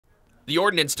The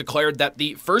ordinance declared that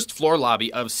the first floor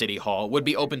lobby of City Hall would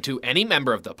be open to any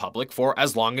member of the public for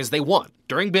as long as they want,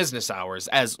 during business hours,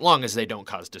 as long as they don't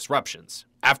cause disruptions.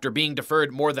 After being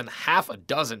deferred more than half a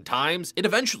dozen times, it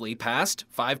eventually passed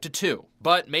 5-2.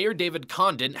 But Mayor David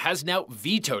Condon has now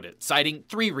vetoed it, citing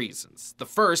 3 reasons. The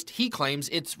first, he claims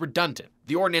it's redundant.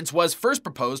 The ordinance was first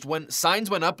proposed when signs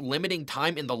went up limiting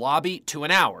time in the lobby to an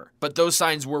hour, but those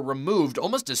signs were removed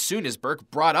almost as soon as Burke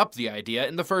brought up the idea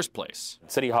in the first place.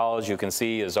 City Hall, as you can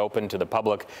see, is open to the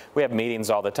public. We have meetings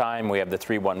all the time. We have the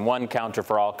 311 counter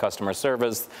for all customer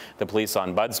service, the police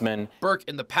ombudsman. Burke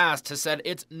in the past has said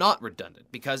it's not redundant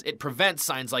because it prevents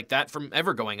signs like that from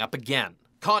ever going up again.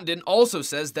 Condon also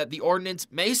says that the ordinance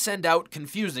may send out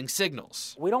confusing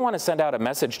signals. We don't want to send out a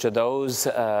message to those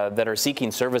that are seeking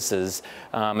services,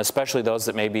 especially those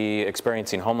that may be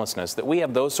experiencing homelessness, that we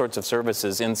have those sorts of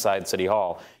services inside City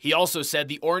Hall. He also said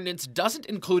the ordinance doesn't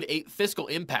include a fiscal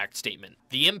impact statement.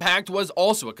 The impact was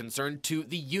also a concern to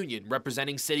the union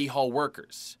representing City Hall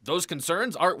workers. Those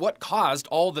concerns are what caused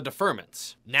all the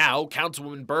deferments. Now,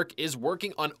 Councilwoman Burke is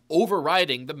working on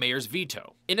overriding the mayor's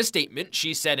veto. In a statement,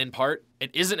 she said in part,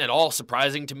 "It isn't at all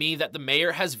surprising to me that the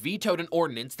mayor has vetoed an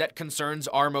ordinance that concerns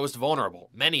our most vulnerable.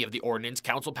 Many of the ordinance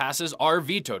council passes are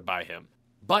vetoed by him."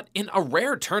 But in a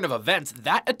rare turn of events,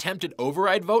 that attempted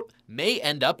override vote may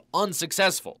end up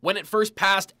unsuccessful. When it first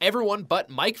passed, everyone but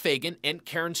Mike Fagan and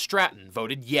Karen Stratton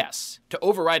voted yes. To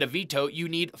override a veto, you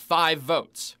need 5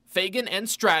 votes. Fagan and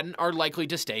Stratton are likely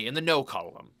to stay in the no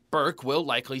column. Burke will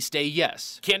likely stay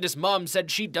yes. Candace Mumm said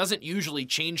she doesn't usually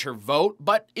change her vote,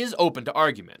 but is open to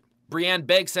argument. Brianne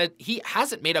Begg said he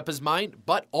hasn't made up his mind,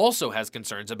 but also has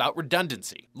concerns about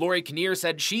redundancy. Lori Kinnear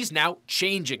said she's now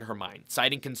changing her mind,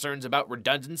 citing concerns about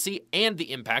redundancy and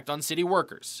the impact on city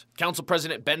workers. Council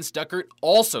President Ben Stuckert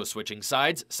also switching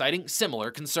sides, citing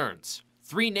similar concerns.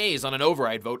 3 nays on an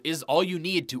override vote is all you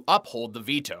need to uphold the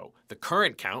veto. The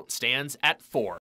current count stands at 4.